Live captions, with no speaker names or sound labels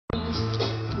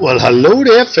Well, hello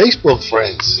there, Facebook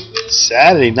friends. It's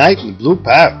Saturday night in the Blue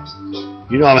Parrot.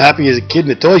 You know I'm happy as a kid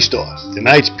in a toy store.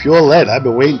 Tonight's pure lead. I've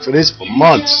been waiting for this for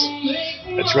months.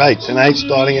 That's right, tonight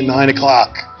starting at 9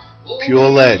 o'clock. Pure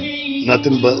lead.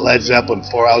 Nothing but Led Zeppelin.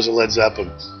 4 hours of Led Zeppelin.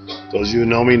 Those of you who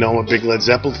know me know I'm a big Led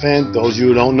Zeppelin fan. Those of you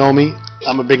who don't know me,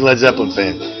 I'm a big Led Zeppelin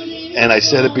fan. And I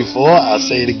said it before, I'll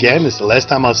say it again. It's the last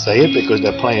time I'll say it because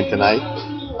they're playing tonight.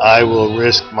 I will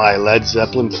risk my Led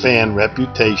Zeppelin fan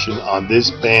reputation on this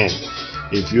band.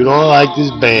 If you don't like this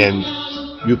band,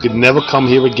 you could never come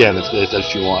here again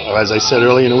if you want. Or as I said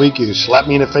earlier in the week, you can slap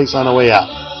me in the face on the way out.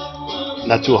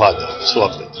 Not too hard though,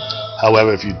 softly.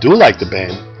 However, if you do like the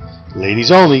band,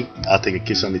 ladies only, I'll take a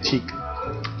kiss on the cheek.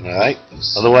 Alright?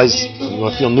 Otherwise, you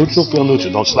want to feel neutral, feel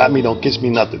neutral. Don't slap me, don't kiss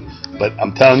me, nothing. But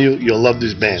I'm telling you, you'll love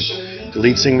this band. The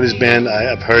lead singer of this band,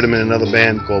 I've heard him in another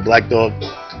band called Black Dog.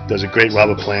 Does a great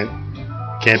rubber plant.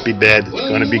 Can't be bad. It's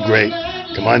going to be great.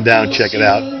 Come on down, check it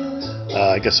out.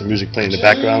 I got some music playing in the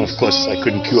background. Of course, I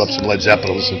couldn't cue up some Led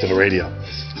Zeppelin, listen to the radio.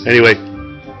 Anyway,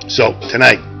 so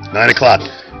tonight, 9 o'clock,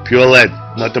 pure lead,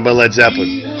 nothing but Led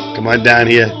Zeppelin. Come on down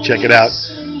here, check it out.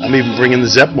 I'm even bringing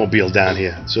the Zeppmobile down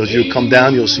here. So as you come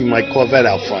down, you'll see my Corvette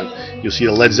out front. You'll see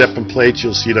the Led Zeppelin plates.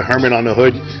 You'll see the Hermit on the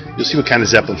hood. You'll see what kind of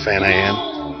Zeppelin fan I am.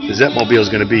 The Zeppmobile is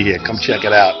going to be here. Come check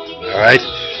it out. All right?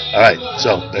 All right,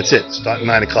 so that's it. Starting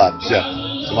 9 o'clock. Yeah.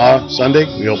 Tomorrow, Sunday,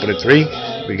 we open at 3.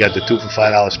 We got the 2 for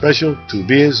 $5 special, 2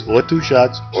 beers or 2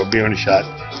 shots, or beer and a shot,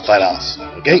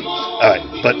 $5. Okay? All right,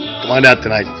 but come on down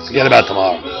tonight. Forget about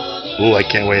tomorrow. Ooh, I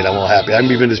can't wait. I'm all happy. I'm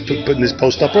even just putting this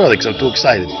post up early because I'm too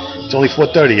excited. It's only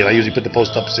 4:30, and I usually put the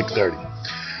post up at 6:30.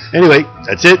 Anyway,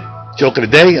 that's it. Joke of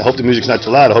the day. I hope the music's not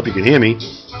too loud. I hope you can hear me.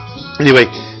 Anyway,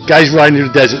 guys riding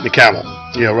through the desert in a camel.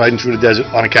 You know, riding through the desert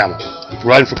on a camel. If you're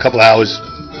riding for a couple hours,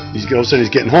 all of a sudden he's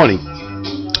getting horny.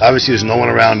 Obviously, there's no one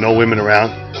around, no women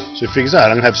around. So he figures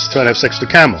out, I'm going to try to have sex with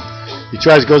the camel. He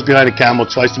goes behind the camel,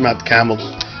 tries to mount the camel.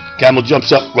 Camel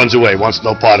jumps up, runs away, wants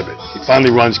no part of it. He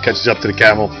finally runs, catches up to the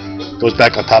camel, goes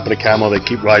back on top of the camel. They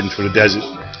keep riding through the desert.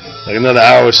 Like another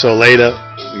hour or so later,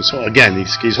 he's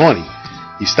horny.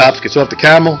 He stops, gets off the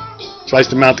camel, tries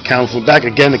to mount the camel from the back.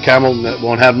 Again, the camel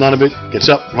won't have none of it, gets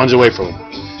up, runs away from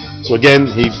him. So again,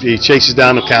 he chases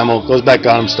down the camel, goes back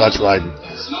on him, starts riding.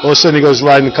 All of a sudden he goes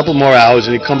riding a couple more hours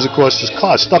and he comes across this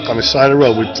car stuck on the side of the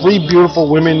road with 3 beautiful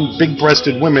women,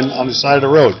 big-breasted women on the side of the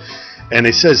road. And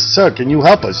he says, "Sir, can you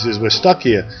help us?" He says, "We're stuck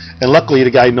here." And luckily the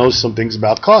guy knows some things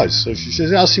about cars. So she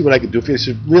says, "I'll see what I can do for you." He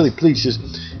says, "Really, please, she says,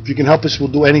 if you can help us, we'll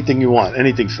do anything you want,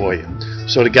 anything for you."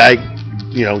 So the guy,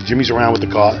 you know, Jimmy's around with the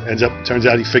car, turns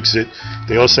out he fixes it.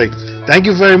 They all say, "Thank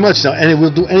you very much. Now, and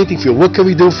we'll do anything for you. What can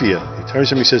we do for you?" He turns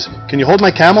to him and says, "Can you hold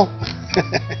my camel?"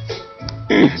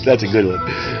 That's a good one.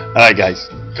 All right, guys,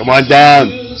 come on down.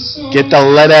 Get the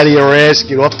lead out of your ass.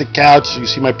 Get off the couch. You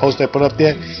see my post I put up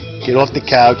there? Get off the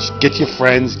couch. Get your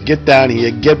friends. Get down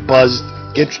here. Get buzzed.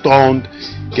 Get stoned.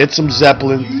 Get some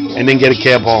Zeppelin. And then get a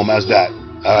cab home. How's that?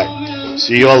 All right.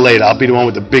 See you all later. I'll be the one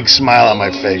with the big smile on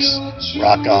my face.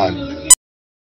 Rock on.